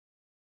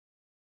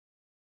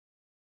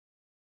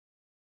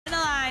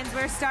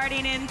We're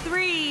starting in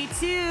 3,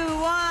 2,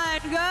 1,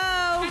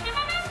 go!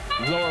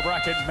 Lower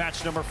bracket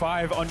match number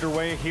 5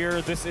 underway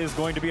here. This is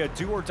going to be a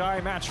do or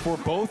die match for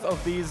both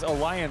of these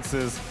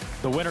alliances.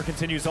 The winner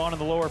continues on in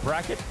the lower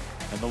bracket,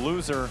 and the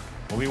loser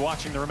will be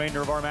watching the remainder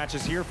of our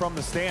matches here from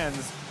the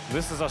stands.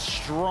 This is a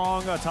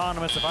strong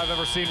autonomous, if I've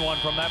ever seen one,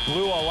 from that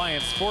blue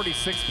alliance.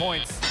 46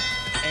 points,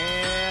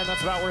 and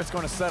that's about where it's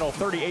going to settle.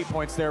 38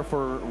 points there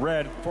for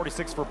red,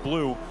 46 for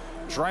blue.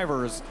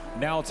 Drivers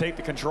now take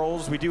the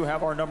controls. We do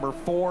have our number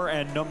 4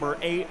 and number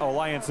 8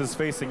 alliances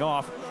facing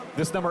off.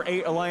 This number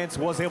 8 alliance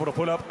was able to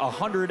put up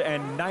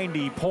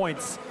 190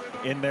 points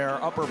in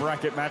their upper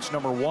bracket match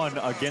number 1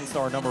 against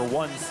our number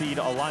 1 seed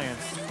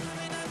alliance.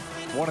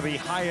 One of the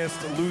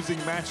highest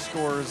losing match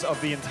scores of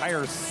the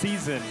entire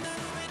season.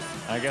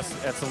 I guess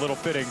that's a little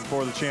fitting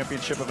for the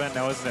championship event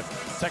now, isn't it?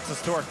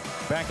 Texas Torque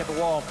back at the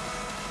wall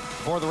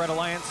for the Red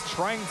Alliance,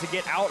 trying to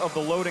get out of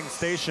the loading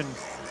station,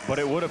 but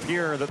it would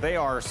appear that they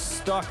are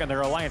stuck and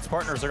their alliance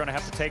partners are going to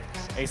have to take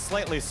a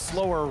slightly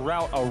slower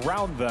route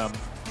around them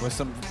with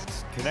some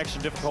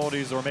connection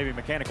difficulties or maybe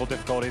mechanical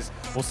difficulties.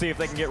 We'll see if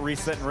they can get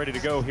reset and ready to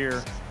go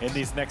here in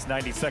these next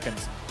 90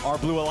 seconds. Our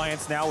blue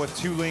alliance now with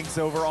 2 links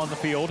over on the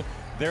field.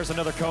 There's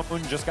another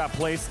cone just got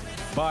placed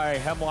by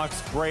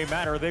Hemlock's Gray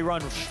Matter. They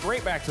run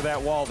straight back to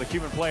that wall. The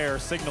Cuban player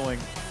signaling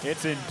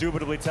it's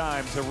indubitably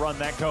time to run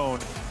that cone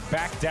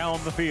back down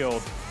the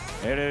field.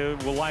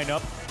 It will line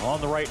up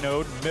on the right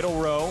node, middle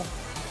row.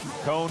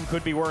 Cone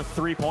could be worth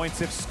 3 points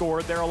if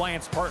scored. Their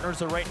alliance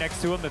partners are right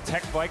next to him. The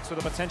Tech Bikes with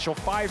a potential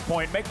 5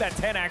 point. Make that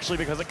 10 actually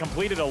because it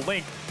completed a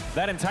link.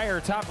 That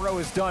entire top row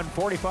is done.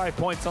 45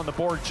 points on the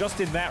board just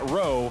in that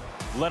row,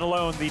 let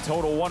alone the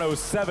total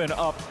 107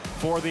 up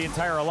for the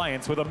entire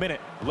alliance with a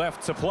minute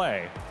left to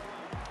play.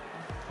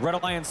 Red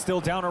Alliance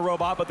still down a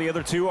robot, but the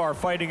other two are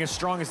fighting as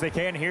strong as they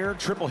can here.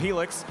 Triple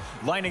Helix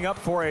lining up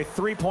for a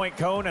 3-point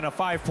cone and a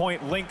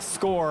 5-point link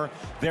score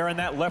there in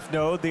that left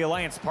node. The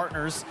Alliance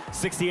partners,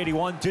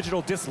 6081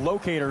 Digital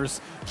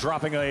Dislocators,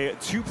 dropping a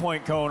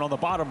 2-point cone on the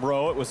bottom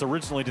row. It was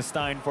originally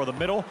destined for the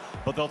middle,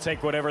 but they'll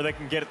take whatever they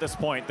can get at this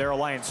point. Their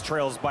Alliance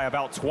trails by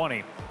about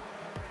 20.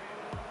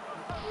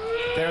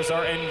 There's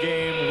our end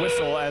game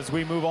whistle as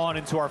we move on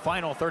into our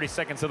final 30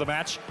 seconds of the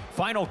match.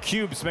 Final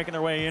cubes making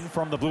their way in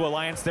from the Blue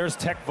Alliance. There's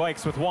Tech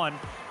Bikes with 1.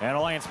 And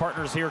Alliance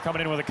partners here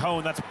coming in with a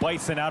cone. That's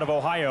Bison out of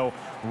Ohio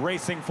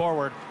racing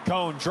forward.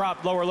 Cone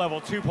dropped lower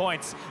level, 2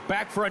 points.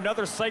 Back for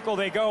another cycle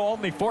they go.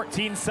 Only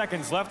 14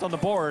 seconds left on the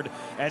board.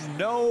 And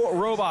no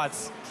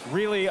robots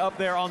really up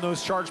there on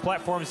those charge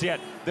platforms yet.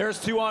 There's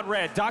 2 on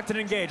red, docked and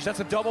engaged. That's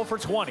a double for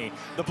 20.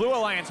 The Blue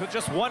Alliance with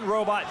just 1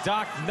 robot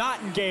docked,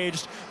 not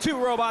engaged. 2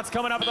 robots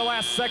coming up at the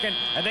last second,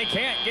 and they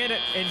can't get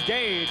it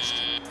engaged.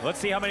 Let's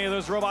see how many of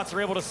those robots are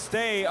able to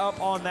stay up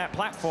on that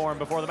platform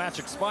before the match.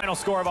 Final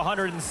score of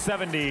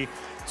 170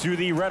 to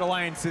the Red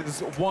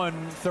Alliance's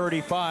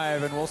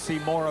 135, and we'll see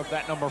more of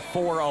that number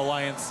 4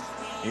 alliance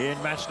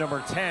in match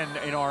number 10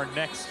 in our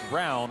next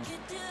round.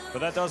 But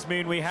that does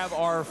mean we have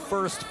our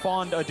first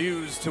fond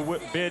adieus to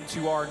bid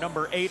to our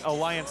number 8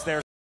 alliance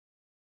there.